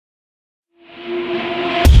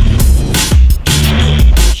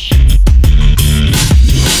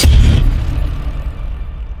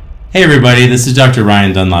Hey everybody, this is Dr.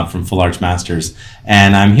 Ryan Dunlop from Full Arch Masters,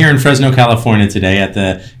 and I'm here in Fresno, California today at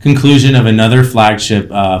the conclusion of another flagship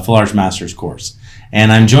Full Arch Masters course.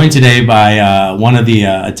 And I'm joined today by one of the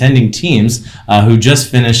attending teams who just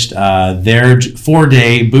finished their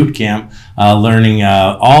 4-day boot camp learning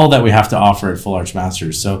all that we have to offer at Full Arch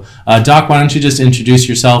Masters. So Doc, why don't you just introduce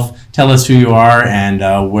yourself, tell us who you are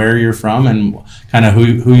and where you're from and kind of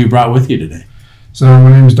who you brought with you today. So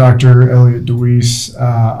my name is Dr. Elliot DeWeese.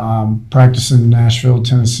 I'm practicing in Nashville,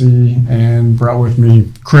 Tennessee, and brought with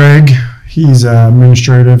me Craig. He's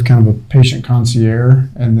administrative, kind of a patient concierge,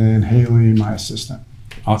 and then Haley, my assistant.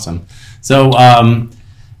 Awesome. So how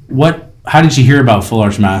did you hear about Full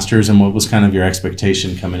Arch Masters, and what was kind of your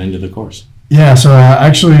expectation coming into the course? Yeah, so I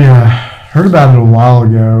actually heard about it a while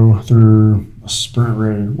ago through a Sprint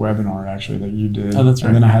Ready webinar, actually, that you did. Oh, that's right.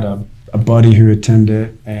 And then I had a buddy who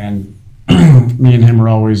attended, and me and him were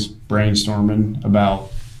always brainstorming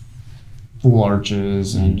about full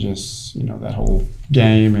arches and just, you know, that whole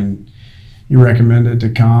game. And you recommended to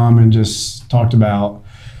come and just talked about,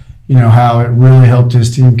 you know, how it really helped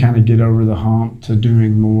his team kind of get over the hump to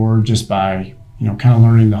doing more just by, you know, kind of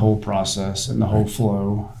learning the whole process and the whole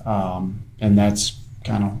flow. And that's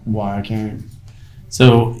kind of why I came.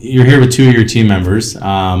 So you're here with two of your team members.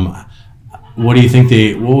 What do you think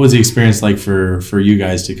what was the experience like for you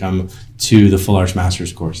guys to come to the Full Arch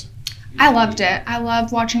Masters course? I loved it. I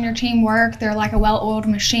loved watching your team work. They're like a well-oiled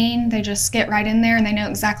machine. They just get right in there and they know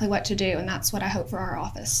exactly what to do, and that's what I hope for our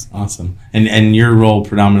office. Awesome. And your role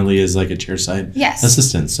predominantly is like a chairside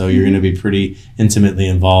assistant, so you're going to be pretty intimately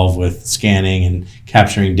involved with scanning and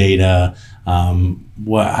capturing data.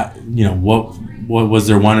 What was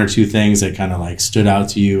there one or two things that kind of like stood out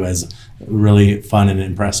to you as really fun and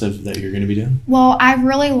impressive that you're going to be doing? Well, I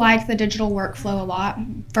really like the digital workflow a lot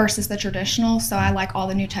versus the traditional, so I like all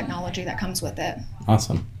the new technology that comes with it.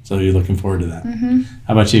 Awesome. So you're looking forward to that. Mm-hmm.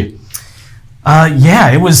 How about you?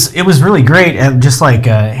 Yeah, it was really great. Just like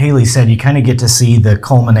Haley said, you kind of get to see the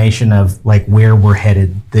culmination of like where we're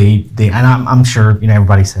headed. And I'm sure, you know,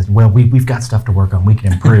 everybody says, well, we've got stuff to work on, we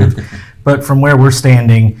can improve. But from where we're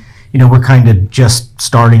standing, you know, we're kind of just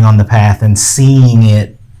starting on the path and seeing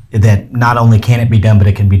it, that not only can it be done, but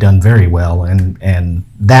it can be done very well. And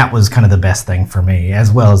that was kind of the best thing for me,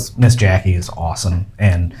 as well as Miss Jackie is awesome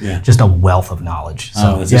and just a wealth of knowledge.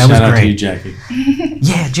 So that's a shout out to you, Jackie.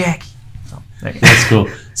 Yeah, Jackie. That's cool.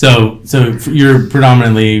 So you're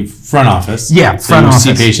predominantly front office. Yeah, front office.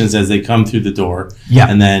 You see patients as they come through the door. Yeah.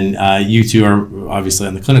 And then you two are obviously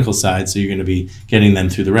on the clinical side, so you're going to be getting them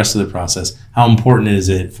through the rest of the process. How important is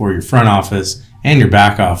it for your front office and your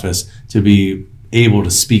back office to be able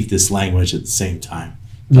to speak this language at the same time?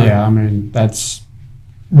 Yeah, I mean, that's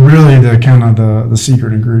really the kind of the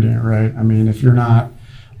secret ingredient, right? I mean, if you're not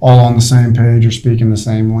all on the same page or speaking the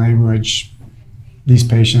same language, these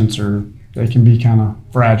patients they can be kind of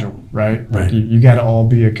fragile, right? Like you got to all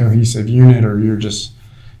be a cohesive unit, or you're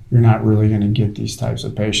not really going to get these types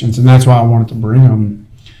of patients. And that's why I wanted to bring them,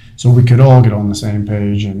 so we could all get on the same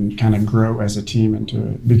page and kind of grow as a team into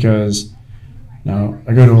it. Because, you know,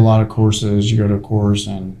 I go to a lot of courses. You go to a course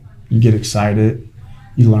and you get excited,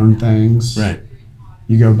 you learn things. Right.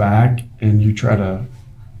 You go back and you try to,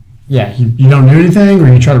 you don't do anything,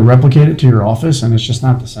 or you try to replicate it to your office, and it's just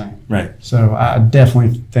not the same. Right. So I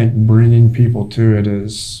definitely think bringing people to it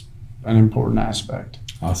is an important aspect.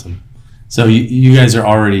 Awesome. So you guys are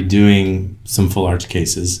already doing some full arch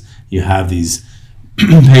cases. You have these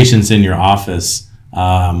patients in your office.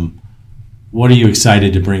 What are you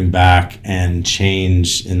excited to bring back and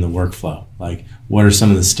change in the workflow? Like, what are some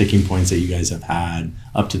of the sticking points that you guys have had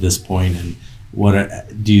up to this point, and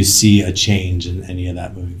do you see a change in any of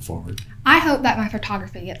that moving forward? I hope that my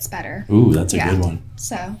photography gets better. Ooh, that's a good one.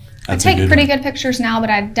 So I take pretty good pictures now, but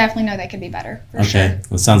I definitely know they could be better. For sure.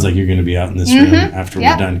 Well, it sounds like you're going to be out in this room after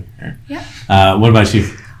we're done here. Yep. What about you?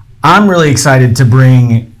 I'm really excited to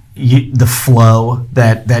bring the flow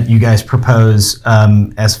that you guys propose.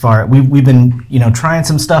 As far we've been, you know, trying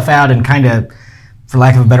some stuff out and kind of, for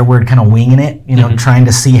lack of a better word, kind of winging it. You know, trying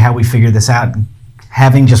to see how we figure this out.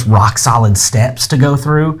 Having just rock solid steps to go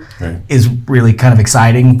through is really kind of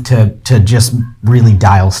exciting to just really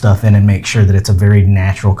dial stuff in and make sure that it's a very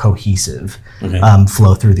natural, cohesive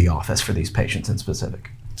flow through the office for these patients in specific.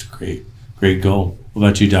 It's a great goal. What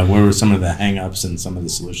about you, Doug? What were some of the hang-ups and some of the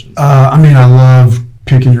solutions? I mean, I love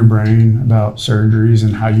picking your brain about surgeries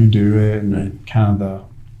and how you do it, and kind of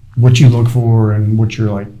what you look for and what you're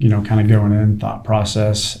like, you know, kind of going in, thought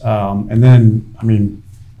process. And then, I mean,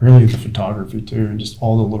 really the photography too, and just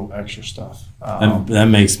all the little extra stuff. That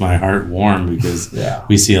makes my heart warm because Yeah.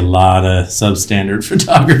 we see a lot of substandard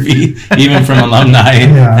photography, even from alumni,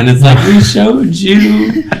 Yeah. and it's like, we showed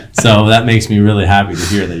you. So that makes me really happy to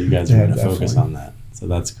hear that you guys are Yeah, going to focus definitely. on that. So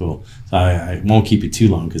that's cool. So I won't keep you too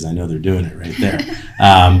long because I know they're doing it right there.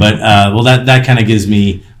 Well, that kind of gives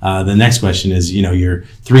me the next question is, you know, you're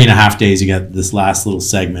 3.5 days. You got this last little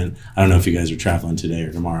segment. I don't know if you guys are traveling today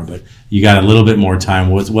or tomorrow, but you got a little bit more time.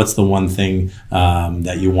 What's the one thing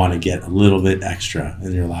that you want to get a little bit extra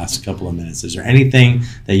in your last couple of minutes? Is there anything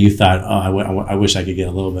that you thought, I wish I could get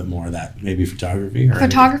a little bit more of that? Maybe photography? Or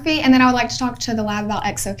Photography, and then I would like to talk to the lab about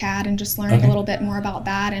ExoCAD and just learning Okay. a little bit more about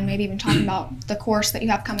that, and maybe even talking about the course that you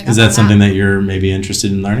have coming up. Is on that something that you're maybe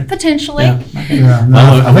interested in learning? Potentially. Yeah. Yeah, no,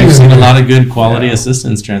 Well, I think we've it's seen a good. lot of good quality Yeah.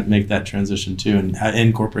 assistants make that transition too, and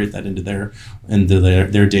incorporate that into their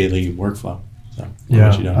daily workflow. So, what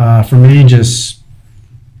about you, Doug? Yeah, for me,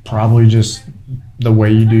 probably just the way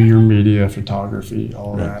you do your media, photography,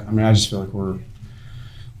 all Right. that. I mean, I just feel like we're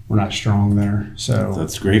not strong there. So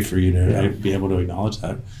That's great for you to Yeah. be able to acknowledge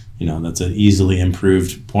that. You know, that's an easily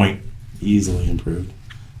improved point, easily improved.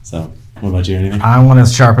 So, what about you? Anything? I want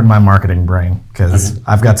to sharpen my marketing brain because Okay.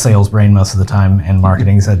 I've got sales brain most of the time, and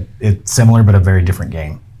marketing's it's similar but a very different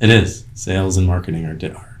game. It is. Sales and marketing are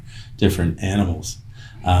different animals.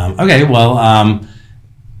 Okay, well,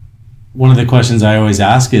 one of the questions I always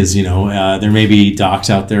ask is, you know, there may be docs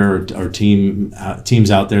out there or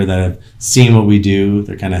teams out there that have seen what we do.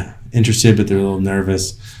 They're kind of interested, but they're a little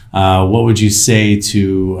nervous. What would you say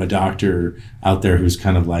to a doctor out there who's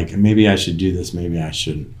kind of like, maybe I should do this, maybe I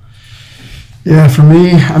shouldn't? yeah, for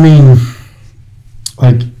me, I mean,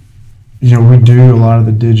 like, you know, we do a lot of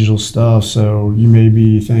the digital stuff. So you may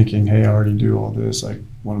be thinking, hey, I already do all this. Like,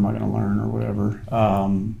 what am I going to learn or whatever?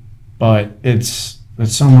 But it's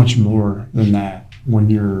so much more than that when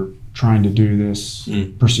you're trying to do this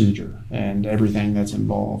procedure and everything that's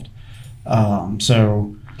involved.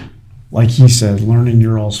 So like he said, learning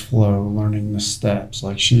your all's flow, learning the steps,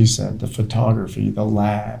 like she said, the photography, the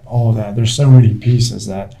lab, all of that. There's so many pieces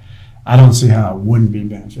that I don't see how it wouldn't be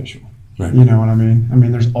beneficial. Right. You know what I mean? I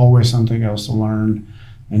mean, there's always something else to learn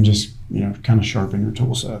and just, you know, kind of sharpen your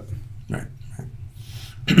tool set. Right.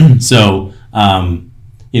 So,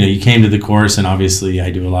 you know, you came to the course, and obviously I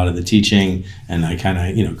do a lot of the teaching, and I kind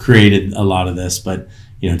of, you know, created a lot of this, but,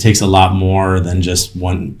 you know, it takes a lot more than just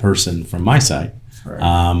one person from my side. Right.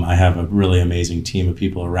 I have a really amazing team of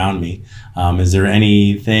people around me. Is there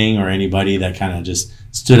anything or anybody that kind of just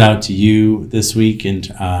stood out to you this week,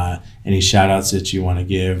 and any shout outs that you want to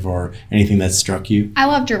give or anything that struck you? I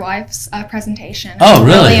loved your wife's presentation. Oh,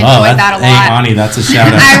 really? I enjoyed that a lot. Hey, Ani, that's a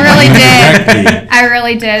shout out. I really did. Directly. I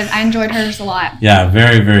really did. I enjoyed hers a lot. Yeah,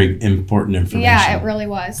 very, very important information. Yeah, it really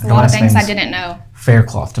was. A The lot of last things I thing's- didn't know. Fair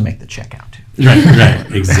cloth to make the checkout too.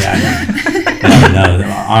 Right, exactly. No,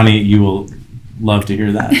 Ani, you will love to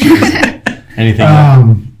hear that. Anything?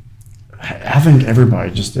 I think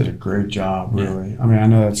everybody just did a great job, really. I mean, I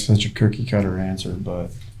know that's such a cookie cutter answer,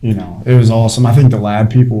 but, you know, it was awesome. I think the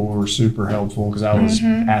lab people were super helpful because I was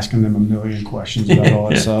asking them a million questions about all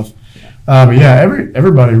that stuff. But yeah,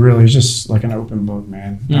 everybody really is just like an open book,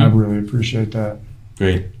 man. I really appreciate that.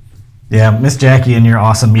 Great. Yeah, Miss Jackie and your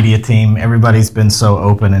awesome media team, everybody's been so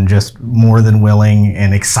open and just more than willing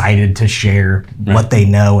and excited to share what they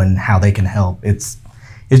know and how they can help. It's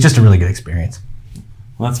just a really good experience.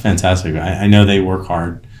 Well, that's fantastic. I know they work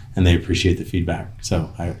hard and they appreciate the feedback.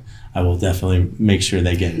 So I will definitely make sure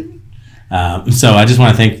they get it. So I just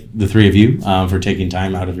want to thank the three of you for taking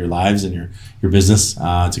time out of your lives and your business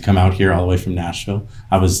to come out here all the way from Nashville.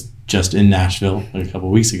 I was just in Nashville a couple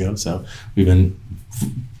of weeks ago, so we've been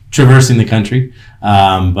traversing the country.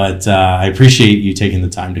 But I appreciate you taking the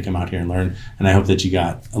time to come out here and learn, and I hope that you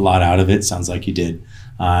got a lot out of it. Sounds like you did.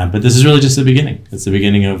 But this is really just the beginning. It's the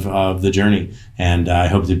beginning of the journey, and I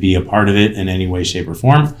hope to be a part of it in any way, shape, or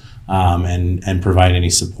form, and provide any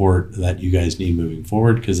support that you guys need moving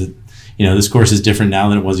forward, because this course is different now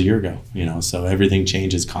than it was a year ago. So everything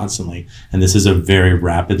changes constantly, and this is a very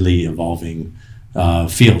rapidly evolving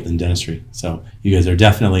field in dentistry. So you guys are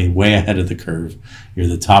definitely way ahead of the curve. You're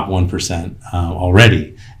the top 1%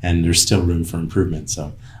 already, and there's still room for improvement.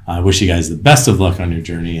 So I wish you guys the best of luck on your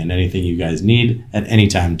journey, and anything you guys need at any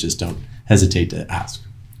time, just don't hesitate to ask.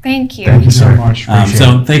 Thank you. Thank you so much.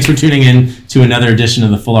 So thanks for tuning in to another edition of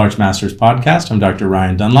the Full Arch Masters podcast. I'm Dr.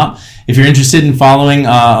 Ryan Dunlop. If you're interested in following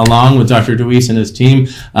along with Dr. DeWeese and his team,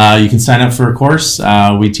 you can sign up for a course.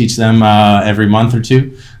 We teach them every month or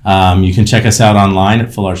two. You can check us out online at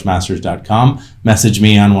fullarchmasters.com. Message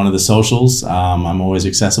me on one of the socials. I'm always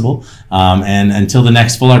accessible. And until the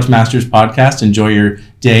next Full Arch Masters podcast, enjoy your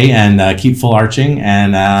day and keep full arching.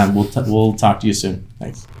 And we'll talk to you soon.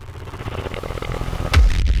 Thanks.